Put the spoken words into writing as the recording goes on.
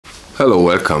Hello,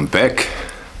 welcome back.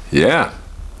 Yeah,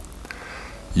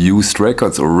 used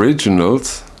records,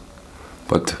 originals,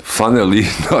 but funnily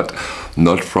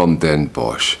not from Den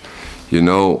Bosch. You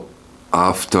know,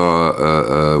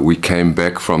 after we came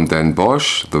back from Den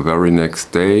Bosch, the very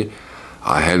next day,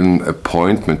 I had an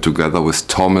appointment together with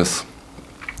Thomas,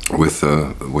 with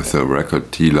a record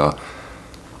dealer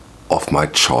of my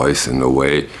choice in a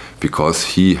way,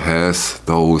 because he has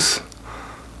those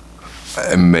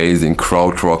amazing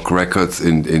Krautrock records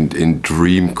in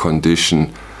dream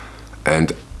condition.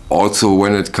 And also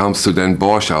when it comes to Den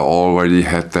Bosch, I already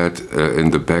had that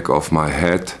in the back of my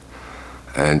head.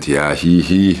 And yeah,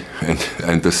 he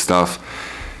and the stuff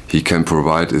he can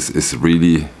provide is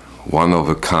really one of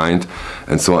a kind.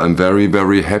 And so I'm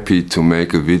very happy to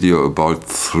make a video about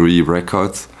 3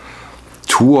 records.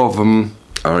 2 of them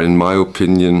are, in my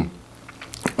opinion,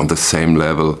 on the same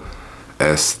level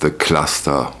as the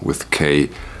cluster with K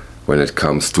when it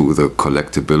comes to the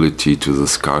collectability, to the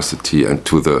scarcity, and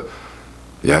to the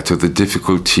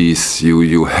difficulties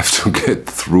you have to get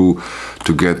through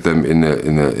to get them in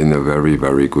a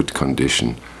very good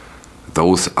condition.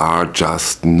 Those are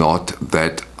just not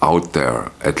that out there,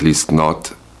 at least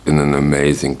not in an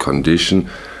amazing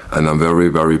condition, and I'm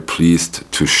very pleased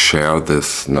to share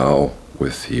this now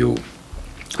with you.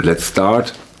 Let's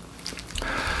start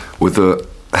with a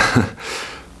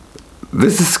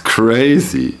this is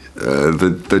crazy.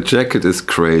 The jacket is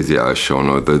crazy. I show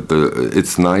now.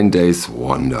 It's 9 Days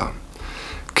Wonder.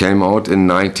 Came out in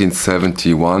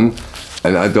 1971,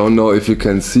 and I don't know if you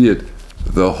can see it.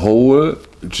 The whole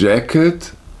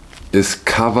jacket is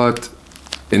covered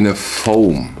in a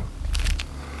foam.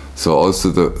 So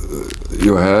also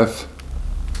you have.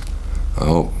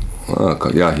 Oh,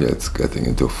 yeah, here it's getting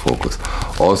into focus.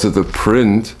 Also the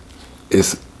print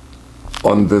is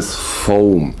on this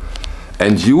foam,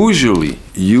 and usually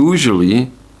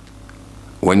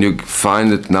when you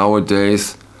find it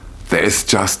nowadays, there's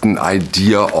just an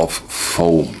idea of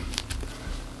foam.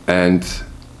 And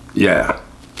yeah,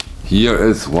 here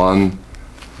is one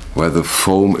where the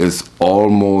foam is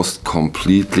almost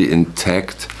completely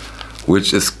intact,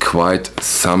 which is quite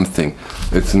something.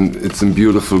 It's a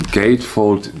beautiful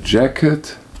gatefold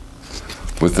jacket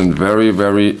with a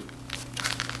very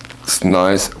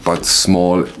nice but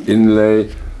small inlay,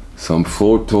 some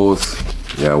photos.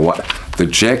 Yeah, what the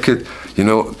jacket, you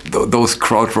know, those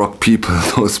Krautrock people,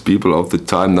 those people of the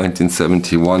time,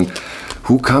 1971,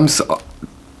 who comes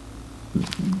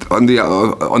on the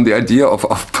idea of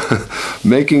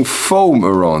making foam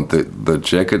around the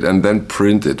jacket and then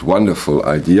print it. Wonderful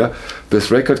idea. This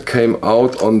record came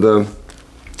out on the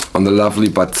lovely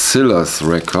Bacillus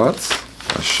records.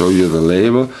 I'll show you the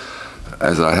label,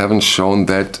 as I haven't shown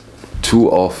that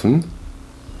too often.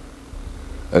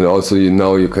 And also, you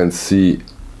know, you can see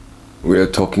we are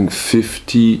talking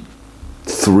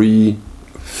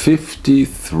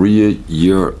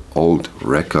 53-year-old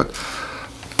record.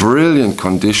 Brilliant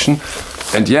condition.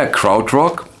 And yeah,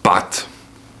 Krautrock, but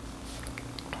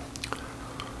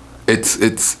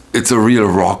it's a real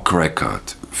rock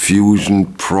record.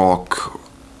 Fusion, prog,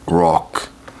 rock.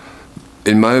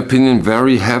 In my opinion,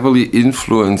 very heavily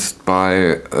influenced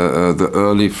by the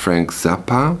early Frank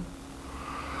Zappa.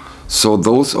 So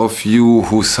those of you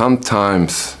who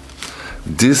sometimes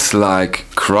dislike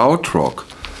Krautrock,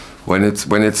 when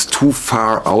it's too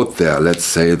far out there, let's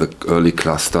say the early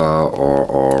cluster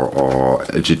or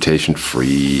Agitation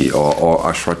Free or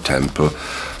Usher Temple,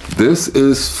 this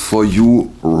is for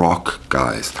you rock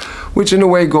guys, which in a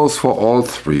way goes for all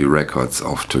 3 records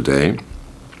of today.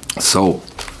 So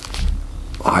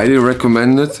highly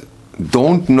recommend it.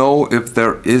 Don't know if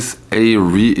there is a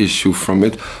reissue from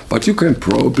it, but you can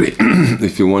probably,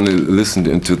 if you want to listen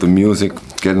into the music,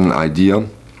 get an idea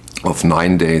of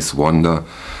 9 Days Wonder,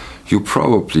 you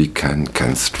probably can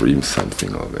stream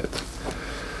something of it.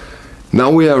 Now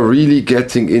we are really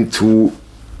getting into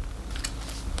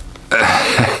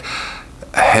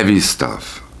heavy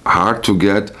stuff, hard to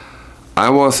get. I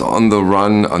was on the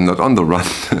run, not on the run,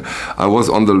 I was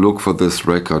on the look for this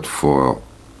record for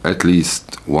at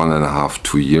least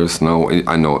 1.5–2 years now.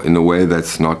 I know in a way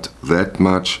that's not that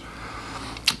much,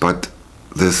 but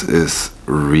this is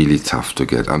really tough to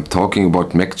get. I'm talking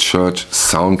about McChurch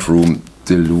Soundroom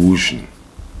Delusion.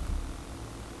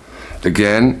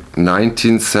 Again,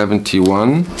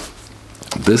 1971,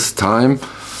 this time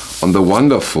on the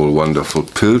wonderful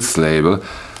Pills label.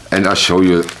 And I show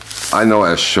you, I know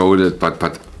I showed it,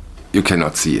 but you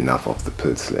cannot see enough of the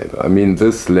Pills label. I mean,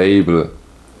 this label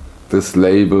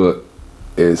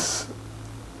is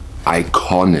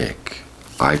iconic.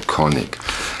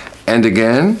 And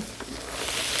again,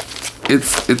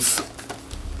 it's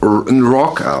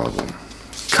rock album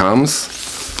comes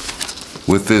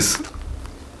with this.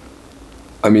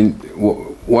 I mean,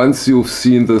 once you've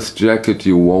seen this jacket,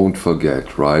 you won't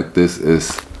forget, right? This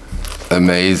is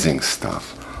amazing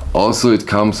stuff. Also, it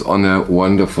comes on a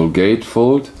wonderful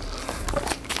gatefold.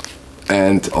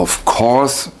 And of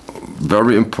course,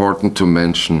 very important to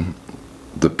mention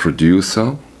the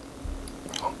producer,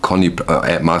 Conny,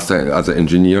 master as an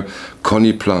engineer,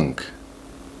 Conny Plank.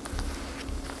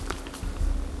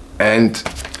 And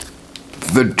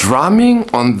the drumming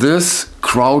on this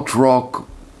Krautrock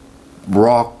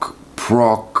rock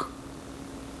prog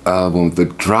album, the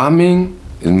drumming,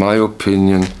 in my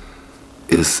opinion,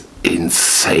 is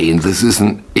insane. This is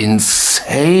an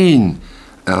insane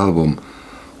album.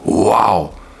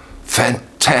 Wow,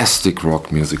 fantastic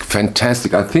rock music,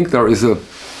 fantastic. I think there isn't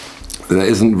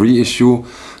reissue.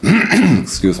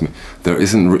 Excuse me. There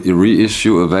isn't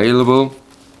reissue available.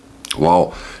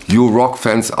 Wow, you rock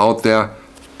fans out there,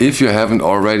 if you haven't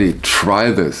already,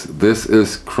 try this. This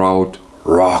is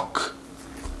Krautrock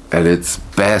at its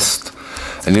best.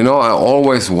 And you know, I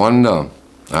always wonder,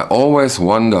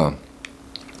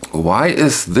 why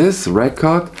is this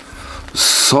record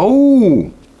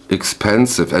so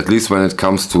expensive, at least when it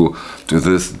comes to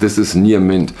this. This is near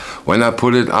mint. When I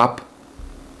put it up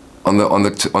on the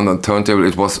turntable,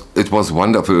 it was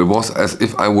wonderful. It was as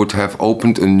if I would have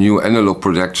opened a new analog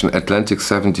production, Atlantic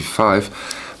 75.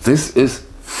 This is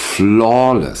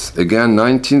flawless. Again,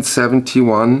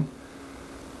 1971,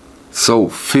 so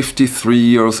 53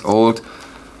 years old.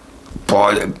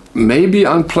 Boy, maybe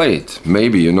unplayed.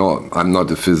 Maybe, you know, I'm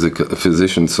not a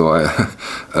physician, so I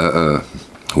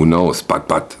who knows?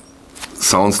 But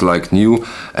sounds like new.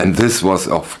 And this was,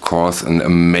 of course, an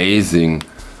amazing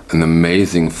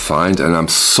find. And I'm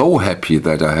so happy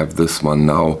that I have this one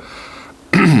now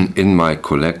in my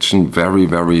collection. Very,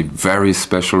 very, very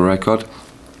special record.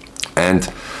 And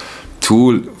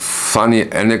two funny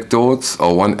anecdotes,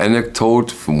 or one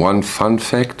anecdote, one fun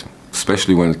fact,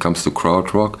 especially when it comes to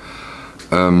Krautrock.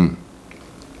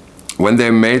 When they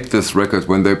made this record,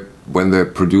 when they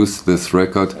produced this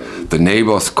record, the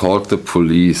neighbors called the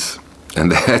police,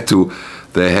 and they had to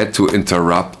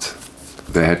interrupt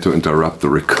the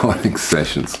recording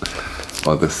sessions,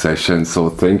 or the session. So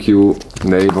thank you,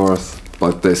 neighbors,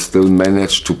 but they still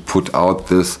managed to put out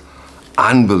this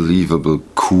unbelievable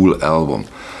cool album.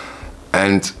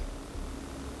 And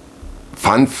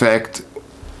fun fact,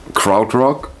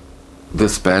 Krautrock,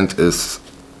 this band is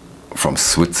from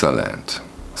Switzerland,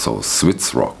 so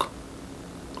Swiss rock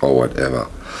or whatever.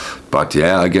 But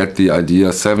yeah, I get the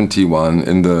idea. 71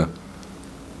 in the,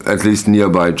 at least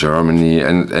nearby Germany,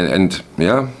 and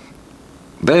yeah,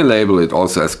 they label it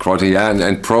also as Krautrock. Yeah,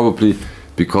 and probably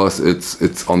because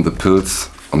it's on the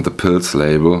Pilz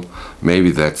label.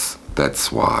 Maybe that's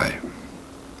why.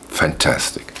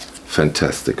 Fantastic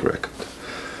record.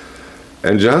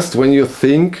 And just when you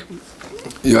think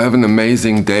you have an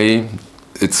amazing day,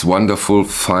 it's wonderful,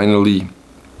 finally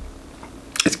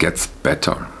it gets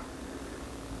better.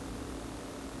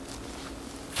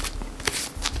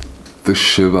 The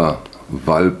Shiver,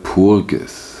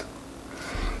 Walpurgis.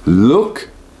 Look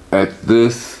at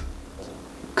this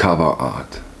cover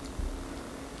art.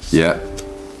 Yeah,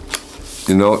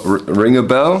 you know, ring a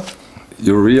bell?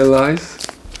 You realize?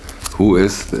 Who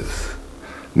is this?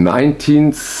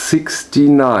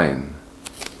 1969.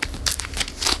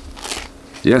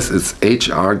 Yes, it's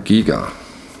H.R. Giger,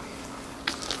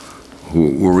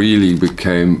 who really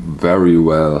became very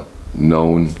well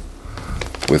known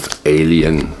with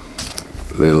Alien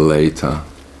a little later.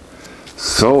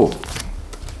 So,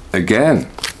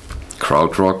 again,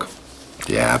 Krautrock,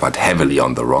 yeah, but heavily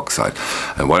on the rock side.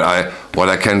 And what I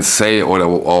can say, or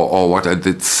what I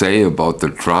did say about the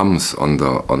drums on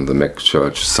the Mac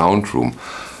Church sound room,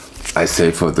 I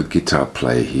say for the guitar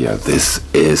play here, this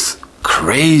is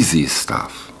crazy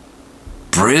stuff,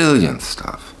 brilliant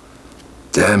stuff.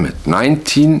 Damn it,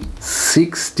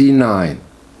 1969.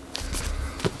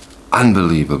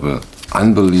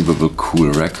 Unbelievable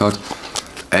cool record,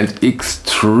 and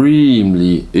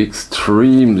extremely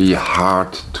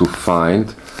hard to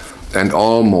find, and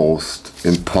almost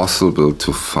impossible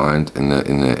to find in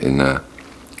a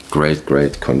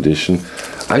great condition.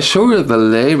 I show you the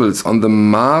labels on the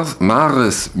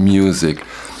Maris Music.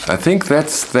 I think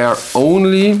that's their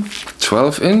only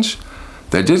 12-inch.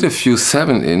 They did a few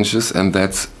 7-inches, and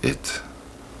that's it.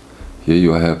 Here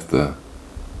you have the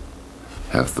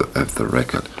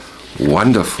record.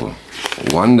 Wonderful.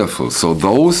 So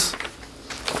those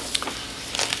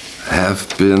have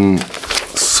been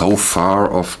so far,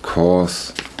 of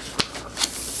course,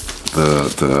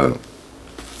 the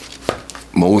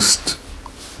most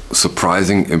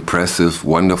surprising, impressive,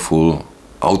 wonderful,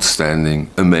 outstanding,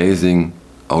 amazing,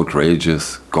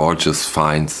 outrageous, gorgeous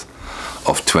finds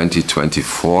of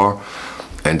 2024.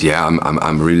 And yeah,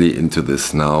 I'm really into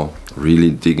this now,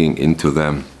 really digging into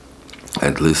them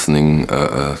and listening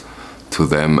to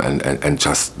them and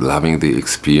just loving the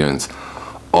experience.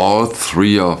 All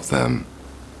three of them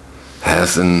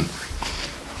has an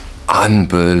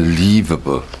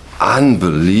unbelievable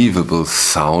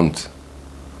sound.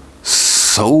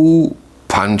 So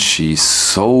punchy,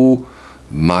 so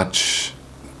much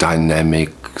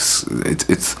dynamics.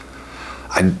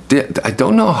 I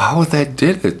don't know how they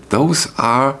did it. Those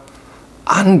are,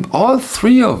 all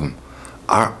three of them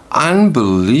are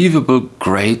unbelievable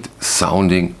great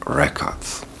sounding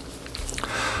records.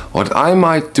 What I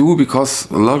might do, because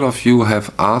a lot of you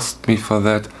have asked me for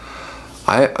that,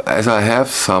 as I have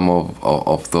some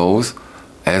of those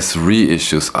as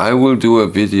reissues, I will do a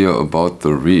video about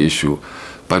the reissue.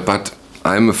 But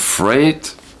I'm afraid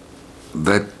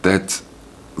that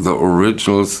the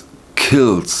originals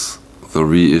kills the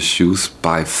reissues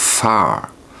by far,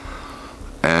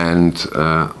 and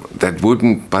that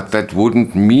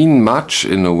wouldn't mean much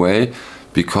in a way,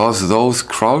 because those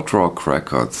Krautrock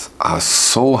records are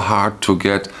so hard to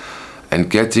get, and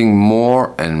getting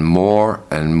more and more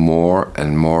and more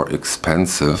and more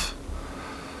expensive.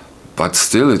 But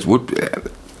still, it would be,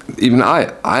 even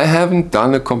I haven't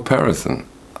done a comparison.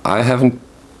 I haven't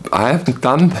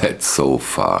done that so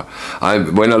far.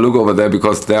 When I look over there,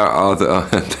 because there are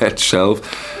that shelf,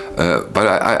 but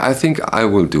I think I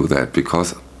will do that,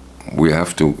 because we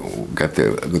have to get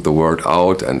the word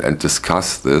out and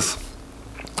discuss this.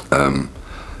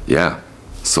 Yeah,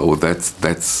 so that's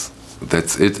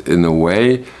it in a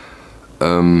way.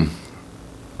 And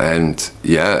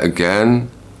yeah, again,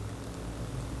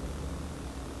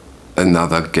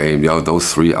 another game. Yeah,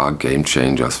 those three are game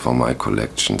changers for my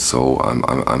collection. So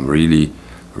I'm really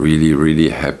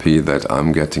happy that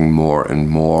I'm getting more and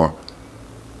more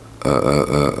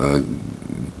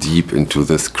deep into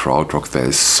this Krautrock. There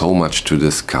is so much to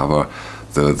discover.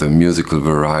 The musical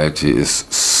variety is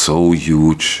so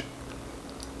huge.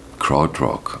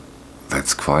 Krautrock,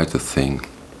 that's quite a thing.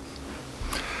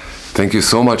 Thank you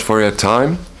so much for your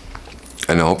time,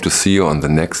 and I hope to see you on the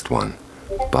next one.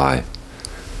 Bye.